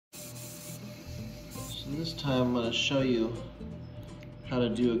So this time I'm going to show you how to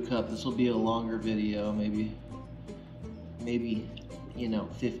do a cup. This will be a longer video, maybe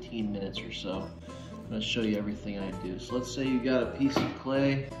 15 minutes or so. I'm going to show you everything I do. So let's say you got a piece of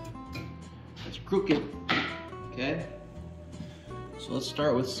clay that's crooked, okay? So let's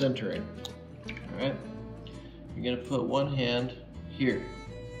start with centering, all right? You're going to put one hand here,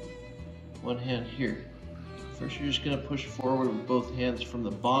 one hand here. First you're just going to push forward with both hands from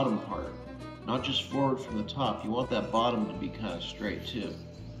the bottom part, not just forward from the top. You want that bottom to be kind of straight too.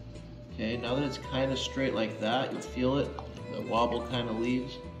 Okay, now that it's kind of straight like that, you'll feel it, the wobble kind of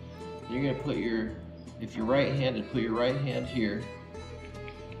leaves. Then you're going to put if you're right-handed, put your right hand here,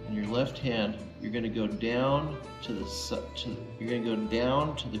 and your left hand, you're going to go down to the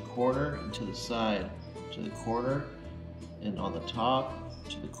corner and to the side, to the corner, and on the top,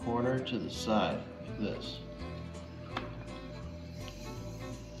 to the corner, to the side, like this.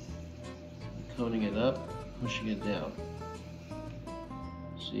 Coning it up, pushing it down.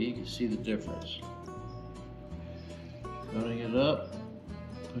 See, you can see the difference. Coning it up,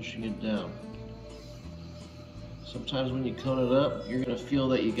 pushing it down. Sometimes when you cone it up, you're going to feel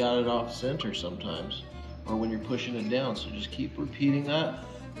that you got it off center sometimes, or when you're pushing it down. So just keep repeating that.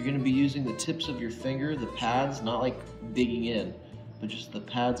 You're going to be using the tips of your finger, the pads, not like digging in, but just the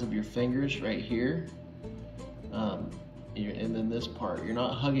pads of your fingers right here. And then this part, you're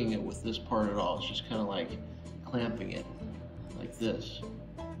not hugging it with this part at all. It's just kind of like clamping it, like this.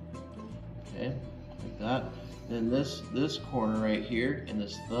 Okay, like that. Then this corner right here, and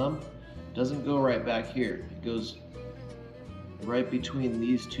this thumb doesn't go right back here. It goes right between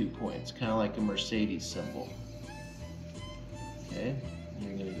these 2 points, kind of like a Mercedes symbol. Okay, and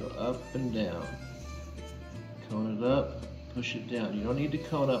you're going to go up and down. Cone it up, push it down. You don't need to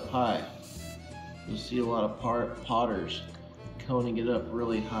cone up high. You'll see a lot of potters coning it up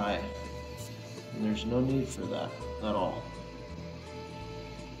really high, and there's no need for that at all.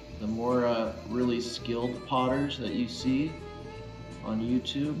 The more really skilled potters that you see on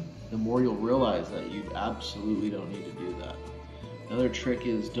YouTube, the more you'll realize that you absolutely don't need to do that. Another trick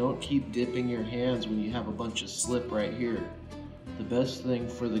is don't keep dipping your hands when you have a bunch of slip right here. The best thing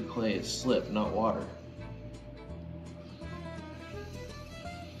for the clay is slip, not water.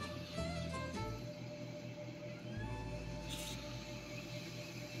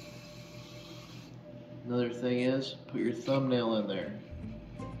 Another thing is, put your thumbnail in there.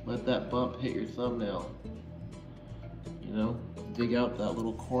 Let that bump hit your thumbnail. You know, dig out that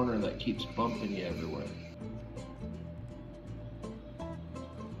little corner that keeps bumping you everywhere.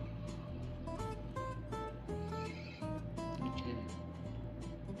 Okay.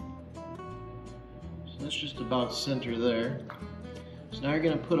 So that's just about center there. So now you're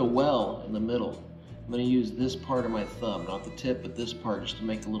going to put a well in the middle. I'm going to use this part of my thumb, not the tip, but this part, just to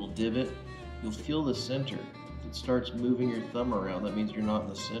make a little divot. You'll feel the center. If it starts moving your thumb around, that means you're not in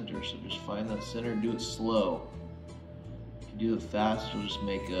the center. So just find that center, do it slow. If you do it fast, you'll just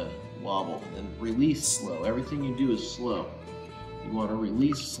make a wobble. And release slow. Everything you do is slow. You want to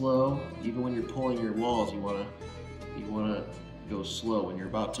release slow. Even when you're pulling your walls, you want to go slow. When you're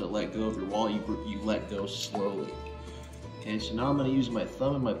about to let go of your wall, you let go slowly. Okay, so now I'm going to use my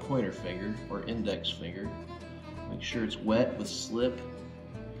thumb and my pointer finger, or index finger. Make sure it's wet with slip.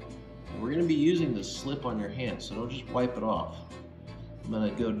 We're going to be using the slip on your hand, so don't just wipe it off. I'm going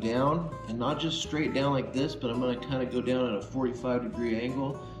to go down, and not just straight down like this, but I'm going to kind of go down at a 45-degree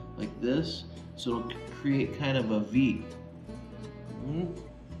angle like this, so it'll create kind of a V.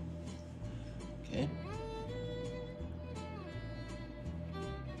 Okay.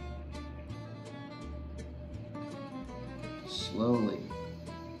 Slowly.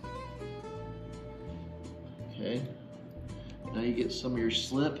 Okay. Now you get some of your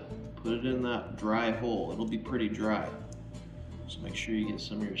slip. Put it in that dry hole. It'll be pretty dry. So make sure you get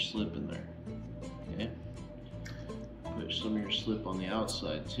some of your slip in there. Okay? Put some of your slip on the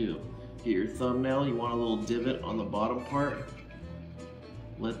outside too. Get your thumbnail. You want a little divot on the bottom part.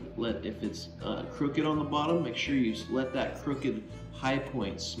 If it's crooked on the bottom, make sure you let that crooked high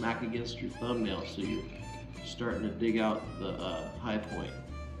point smack against your thumbnail so you're starting to dig out the high point.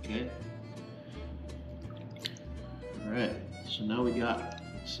 Okay? Alright, so now we got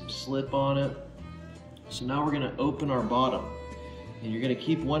some slip on it. So now we're going to open our bottom, and you're going to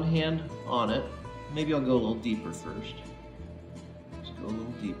keep one hand on it. Maybe I'll go a little deeper first. Let's go a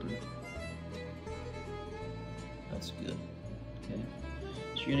little deeper. That's good. Okay.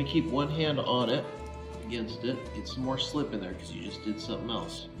 So you're going to keep one hand on it, against it. Get some more slip in there because you just did something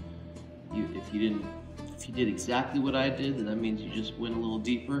else. If you did exactly what I did, then that means you just went a little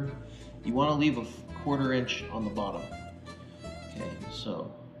deeper. You want to leave a 1/4 inch on the bottom. Okay,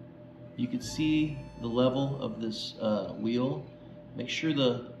 so you can see the level of this wheel. Make sure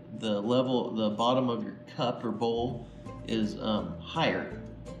the bottom of your cup or bowl is higher,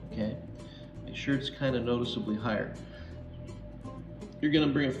 okay? Make sure it's kind of noticeably higher. You're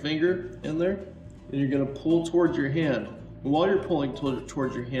gonna bring a finger in there and you're gonna pull towards your hand. And while you're pulling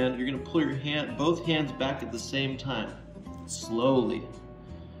towards your hand, you're gonna pull both hands back at the same time, slowly.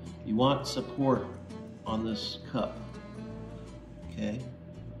 You want support on this cup, okay?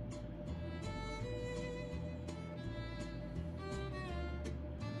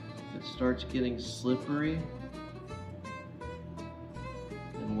 If it starts getting slippery,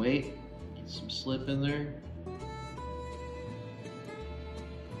 then wait, get some slip in there.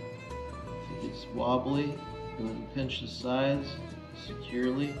 If it gets wobbly, go ahead and pinch the sides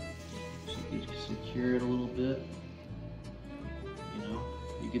securely so you can secure it a little bit. You know,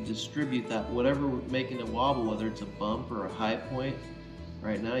 you can distribute that, whatever making it wobble, whether it's a bump or a high point,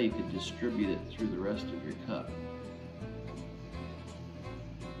 right now you could distribute it through the rest of your cup.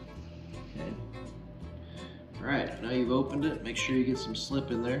 Okay. Alright, now you've opened it, make sure you get some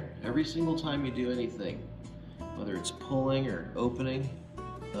slip in there. Every single time you do anything, whether it's pulling or opening,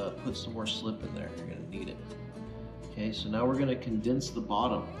 put some more slip in there. You're going to need it. Okay, so now we're going to condense the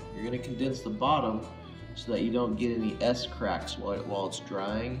bottom. You're going to condense the bottom so that you don't get any S cracks while it's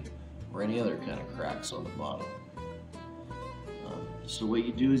drying or any other kind of cracks on the bottom. So what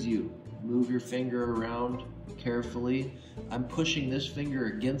you do is you move your finger around carefully. I'm pushing this finger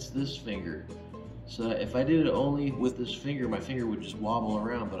against this finger. So that if I did it only with this finger, my finger would just wobble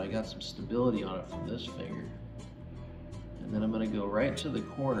around, but I got some stability on it from this finger. And then I'm going to go right to the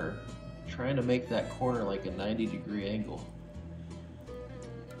corner, trying to make that corner like a 90-degree angle.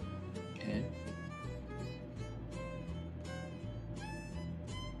 Okay.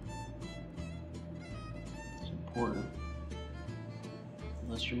 It's important.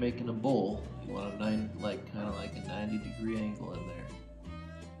 Unless you're making a bowl, you want a kind of like a 90-degree angle in there.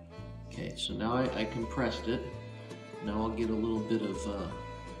 Okay, so now I compressed it. Now I'll get a little bit of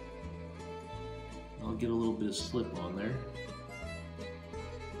slip on there.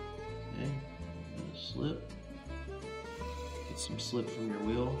 Okay, a bit of slip. Get some slip from your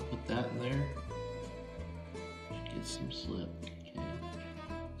wheel. Put that in there. Get some slip. Okay.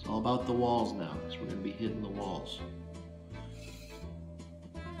 It's all about the walls now, because we're going to be hitting the walls.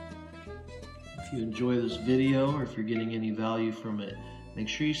 If you enjoy this video, or if you're getting any value from it, make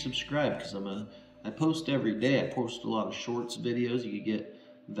sure you subscribe, because I post every day. I post a lot of shorts videos. You can get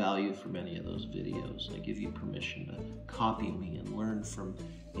value from any of those videos. I give you permission to copy me and learn from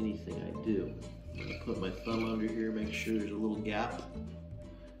anything I do. I'm going to put my thumb under here, make sure there's a little gap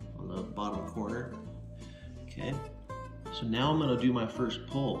on the bottom corner. Okay, so now I'm going to do my first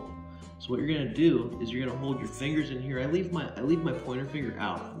pull. So what you're going to do is you're going to hold your fingers in here. I leave my pointer finger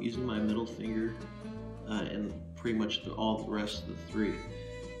out. I'm using my middle finger and pretty much all the rest of the three.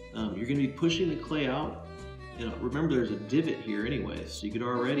 You're going to be pushing the clay out. You know, remember there's a divot here anyway, so you could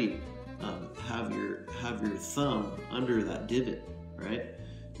already have your thumb under that divot, right?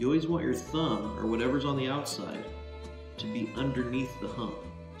 You always want your thumb, or whatever's on the outside, to be underneath the hump.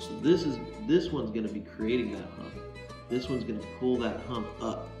 So this one's going to be creating that hump. This one's going to pull that hump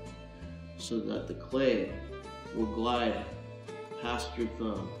up so that the clay will glide past your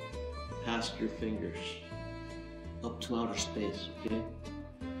thumb, past your fingers, up to outer space, okay?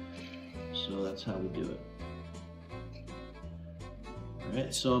 So that's how we do it.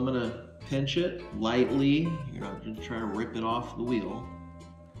 Alright, so I'm going to pinch it lightly. You're not going to try to rip it off the wheel.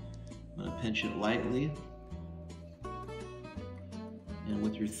 I'm going to pinch it lightly. And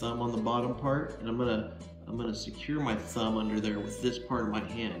with your thumb on the bottom part, and I'm going to secure my thumb under there with this part of my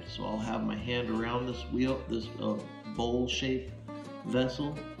hand. So I'll have my hand around this wheel, this bowl-shaped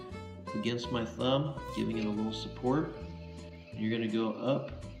vessel against my thumb, giving it a little support. And you're going to go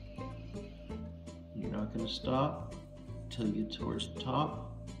up. You're not going to stop until you get towards the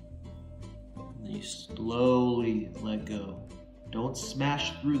top. And then you slowly let go. Don't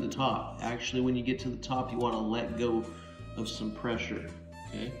smash through the top. Actually, when you get to the top, you want to let go of some pressure.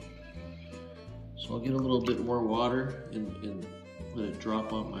 Okay? So I'll get a little bit more water and let it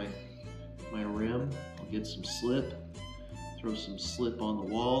drop on my rim. I'll get some slip. Throw some slip on the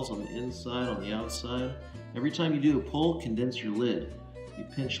walls, on the inside, on the outside. Every time you do a pull, condense your lid. You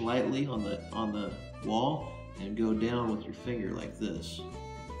pinch lightly on the wall and go down with your finger like this.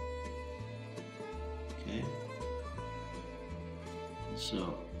 Okay? And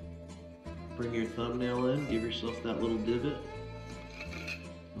so, bring your thumbnail in, give yourself that little divot.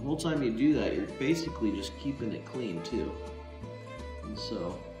 The whole time you do that, you're basically just keeping it clean too. And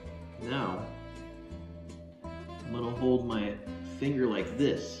so, now, I'm going to hold my finger like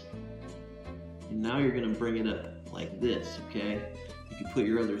this, And now you're gonna bring it up like this, okay? You can put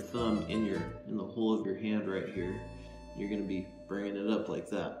your other thumb in the hole of your hand right here. You're gonna be bringing it up like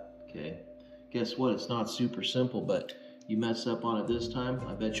that, okay? Guess what? It's not super simple, but you mess up on it this time,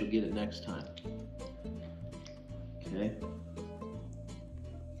 I bet you'll get it next time. Okay?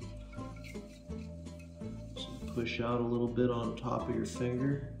 So push out a little bit on top of your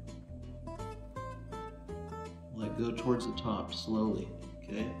finger. Let go towards the top slowly,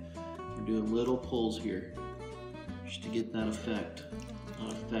 okay? We're doing little pulls here just to get that effect.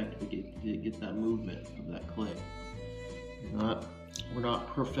 Not effect, but get that movement of that clay. We're not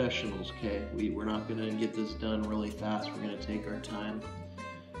professionals, okay? We're not gonna get this done really fast. We're gonna take our time.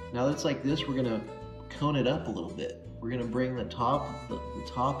 Now that's like this, we're gonna cone it up a little bit. We're gonna bring the top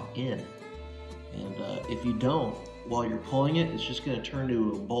in. And if you don't, while you're pulling it, it's just gonna turn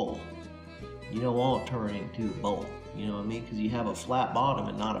to a bowl. You don't want to turn it into a bowl, you know what I mean? Because you have a flat bottom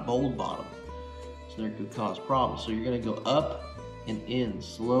and not a bowled bottom. So that could cause problems. So you're gonna go up and in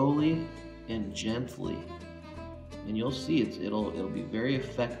slowly and gently. And you'll see it'll be very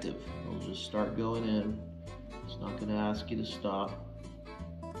effective. It'll just start going in. It's not gonna ask you to stop.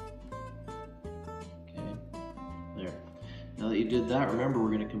 Okay, there. Now that you did that, remember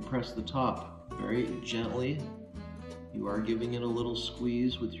we're gonna compress the top very gently. You are giving it a little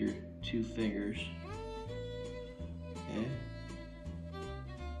squeeze with your 2 fingers. Okay.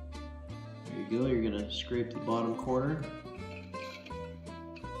 There you go. You're gonna scrape the bottom corner.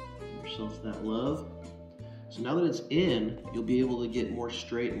 Give yourself that love. So now that it's in, you'll be able to get more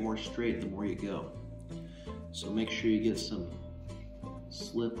straight and more straight the more you go. So make sure you get some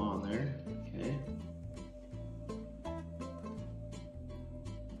slip on there. Okay.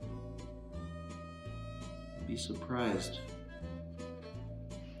 Be surprised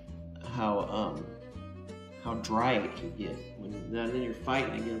how dry it can get and then you're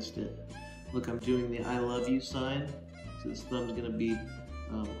fighting against it. Look, I'm doing the I love you sign. So this thumb's gonna be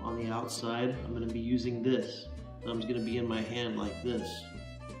on the outside. I'm gonna be using this. Thumb's gonna be in my hand like this.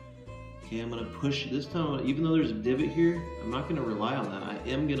 Okay, I'm gonna push this time. Even though there's a divot here, I'm not gonna rely on that. I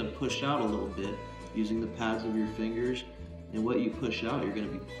am gonna push out a little bit using the pads of your fingers. And what you push out, you're gonna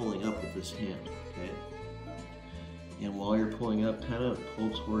be pulling up with this hand. Okay. And while you're pulling up, kind of pull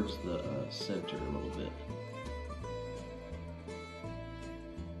towards the center a little bit.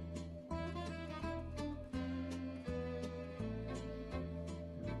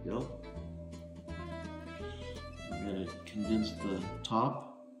 There we go. I'm going to condense the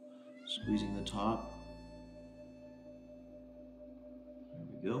top, squeezing the top. There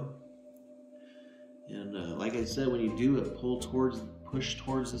we go. And like I said, when you do it, push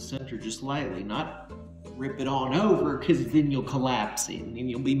towards the center just lightly, not rip it on over, because then you'll collapse it and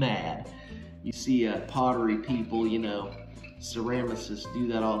you'll be mad. You see pottery people, you know, ceramicists do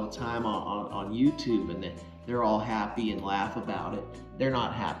that all the time on YouTube, and they're all happy and laugh about it. They're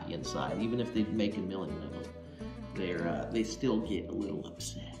not happy inside, even if they make a million of them. They still get a little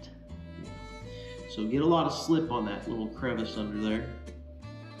upset. So get a lot of slip on that little crevice under there.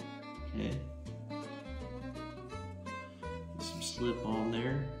 Okay. Get some slip on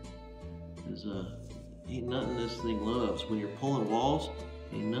there. There's ain't nothing this thing loves. When you're pulling walls,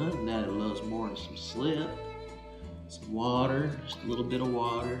 ain't nothing that it loves more than some slip. Some water, just a little bit of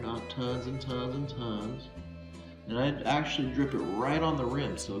water, not tons and tons and tons. And I'd actually drip it right on the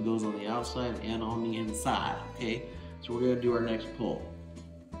rim so it goes on the outside and on the inside, okay? So we're gonna do our next pull.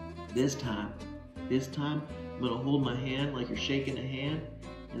 This time, I'm gonna hold my hand like you're shaking a hand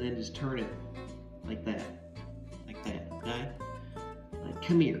and then just turn it like that, okay? Like,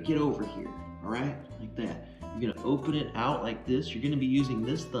 come here, get over here. All right, like that. You're gonna open it out like this. You're gonna be using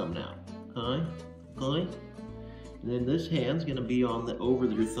this thumb now, okay? And then this hand's gonna be over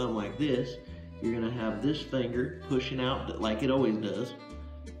your thumb like this. You're gonna have this finger pushing out like it always does.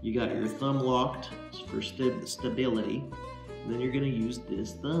 You got your thumb locked for stability. And then you're gonna use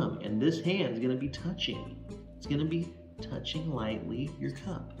this thumb, and this hand's gonna be touching. It's gonna be touching lightly your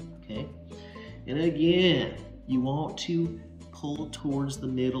cup, okay? And again, you want to pull towards the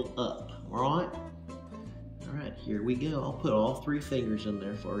middle up. All right, here we go. I'll put all 3 fingers in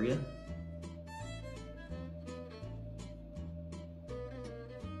there for you.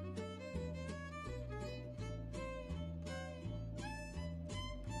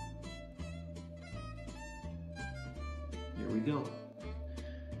 Here we go.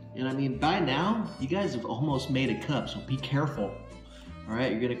 And I mean, by now, you guys have almost made a cup, so be careful. All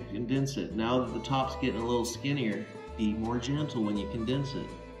right, you're gonna condense it. Now that the top's getting a little skinnier, be more gentle when you condense it.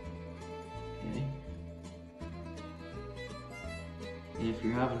 Okay. And if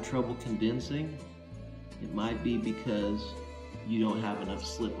you're having trouble condensing, it might be because you don't have enough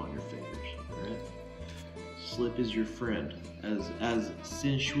slip on your fingers, all right? Slip is your friend. As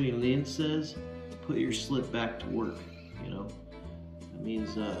Sin Shui Lin says, put your slip back to work, you know? That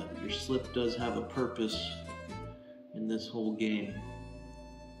means your slip does have a purpose in this whole game.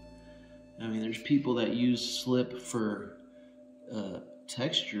 I mean, there's people that use slip for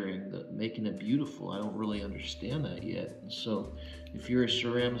texturing, making it beautiful. I don't really understand that yet. And so if you're a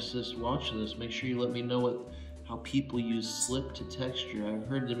ceramicist watching this, make sure you let me know how people use slip to texture. I've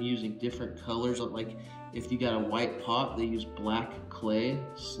heard them using different colors. Like if you got a white pot, they use black clay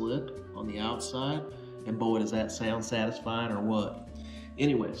slip on the outside. And boy, does that sound satisfying or what?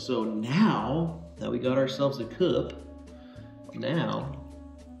 Anyway, so now that we got ourselves a cup, now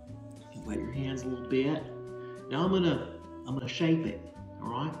you wet your hands a little bit. Now I'm gonna shape it. All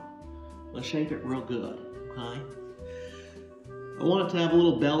right, I'm gonna shape it real good. Okay. I want it to have a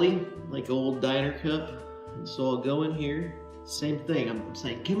little belly, like an old diner cup. And so I'll go in here. Same thing. I'm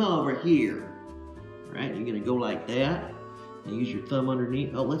saying, come over here. All right. You're gonna go like that, and use your thumb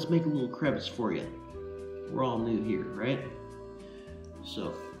underneath. Oh, let's make a little crevice for you. We're all new here, right?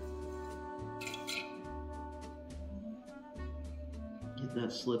 So get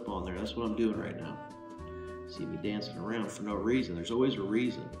that slip on there. That's what I'm doing right now. See me dancing around for no reason. There's always a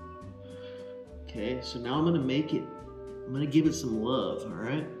reason. Okay, so now I'm gonna give it some love, all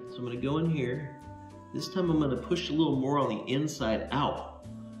right? So I'm gonna go in here. This time I'm gonna push a little more on the inside out,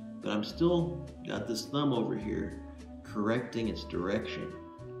 but I'm still got this thumb over here correcting its direction,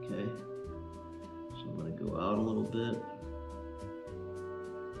 okay? So I'm gonna go out a little bit.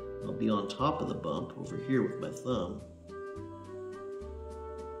 I'll be on top of the bump over here with my thumb,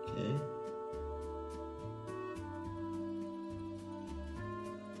 okay?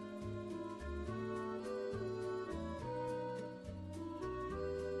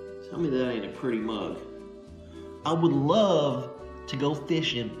 Tell me that ain't a pretty mug. I would love to go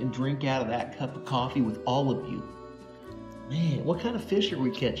fishing and drink out of that cup of coffee with all of you. Man, what kind of fish are we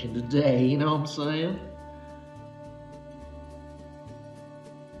catching today? You know what I'm saying?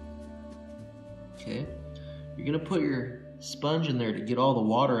 Okay, you're gonna put your sponge in there to get all the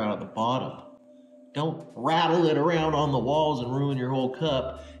water out of the bottom. Don't rattle it around on the walls and ruin your whole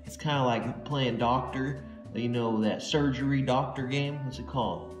cup. It's kind of like playing doctor. You know, that surgery doctor game? What's it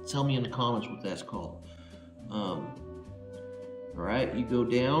called? Tell me in the comments what that's called. All right, you go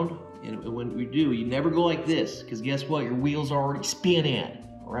down, and when you do, you never go like this, because guess what? Your wheel's already spinning,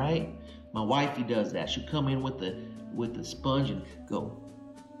 all right? My wifey does that. She'll come in with the sponge and go.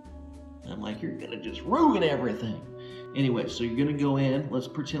 And I'm like, you're gonna just ruin everything. Anyway, so you're gonna go in. Let's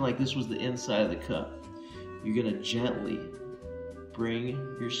pretend like this was the inside of the cup. You're gonna gently bring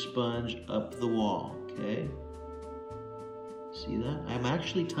your sponge up the wall. Okay, see that? I'm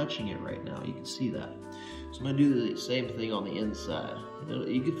actually touching it right now. You can see that. So I'm gonna do the same thing on the inside.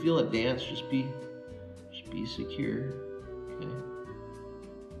 You can feel it dance. Just be secure. Okay.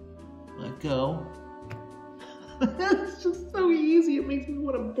 Let go. It's just so easy. It makes me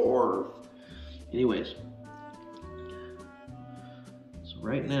want to barf. Anyways, so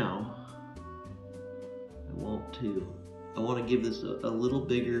right now, I want to give this a little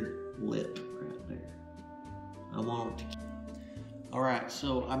bigger lip right there. I want it to. All right,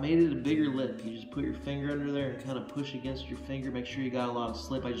 so I made it a bigger lip. You just put your finger under there and kind of push against your finger. Make sure you got a lot of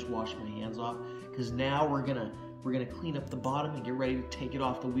slip. I just washed my hands off because now we're gonna clean up the bottom and get ready to take it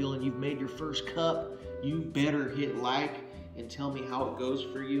off the wheel. And you've made your first cup. You better hit like and tell me how it goes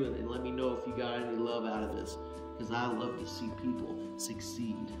for you, and let me know if you got any love out of this, because I love to see people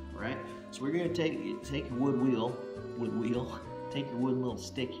succeed. All right, so we're gonna take your wood wheel, take your wooden little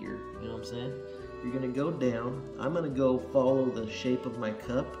stick here. You know what I'm saying? You're gonna go down. I'm gonna go follow the shape of my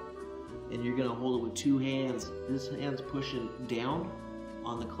cup, and you're gonna hold it with two hands. This hand's pushing down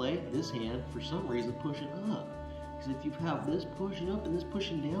on the clay. This hand, for some reason, pushing up. Because if you have this pushing up and this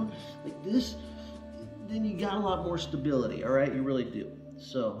pushing down, like this, then you got a lot more stability, all right? You really do.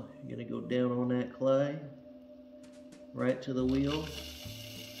 So you're gonna go down on that clay, right to the wheel.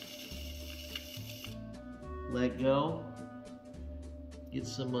 Let go. Get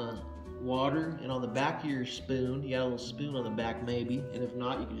some water, and on the back of your spoon, you got a little spoon on the back maybe, and if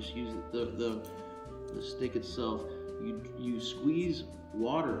not, you can just use the stick itself. You squeeze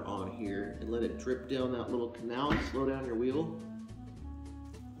water on here and let it drip down that little canal. Slow down your wheel.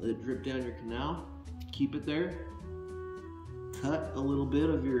 Let it drip down your canal. Keep it there. Cut a little bit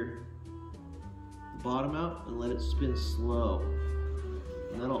of your bottom out and let it spin slow.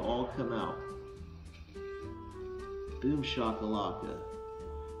 And that'll all come out. Boom shakalaka.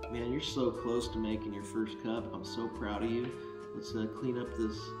 Man, you're so close to making your first cup. I'm so proud of you. Let's clean up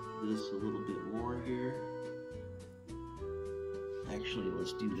this a little bit more here. Actually,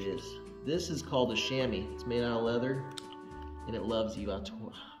 let's do this. This is called a chamois. It's made out of leather, and it loves you. I'll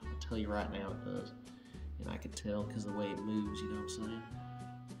tell you right now it does. And I could tell because the way it moves, you know what I'm saying?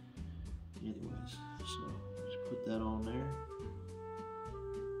 Anyways, so just put that on there.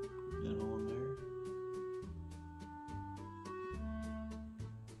 Put that on there.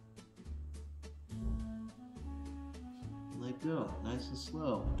 Let go, nice and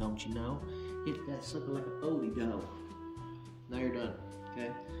slow, don't you know? Hit that sucker like a Odie dough. Now you're done,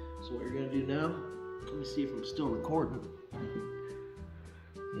 okay? So what you're gonna do now, let me see if I'm still recording.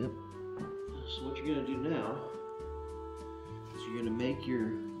 Yep. So what you're gonna do now is you're gonna make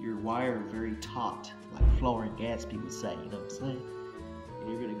your wire very taut, like Florence Gatsby would say, you know what I'm saying?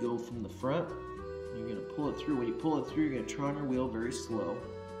 And you're gonna go from the front, and you're gonna pull it through. When you pull it through, you're gonna turn your wheel very slow.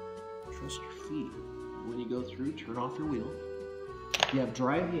 Trust your feet. When you go through, turn off your wheel. If you have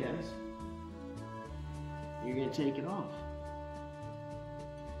dry hands, you're gonna take it off.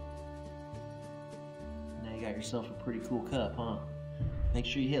 Now you got yourself a pretty cool cup, huh? Make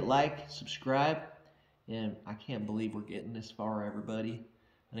sure you hit like, subscribe, and I can't believe we're getting this far, everybody.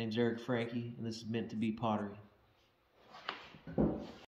 My name's Eric Frankie, and this is meant to be Pottery.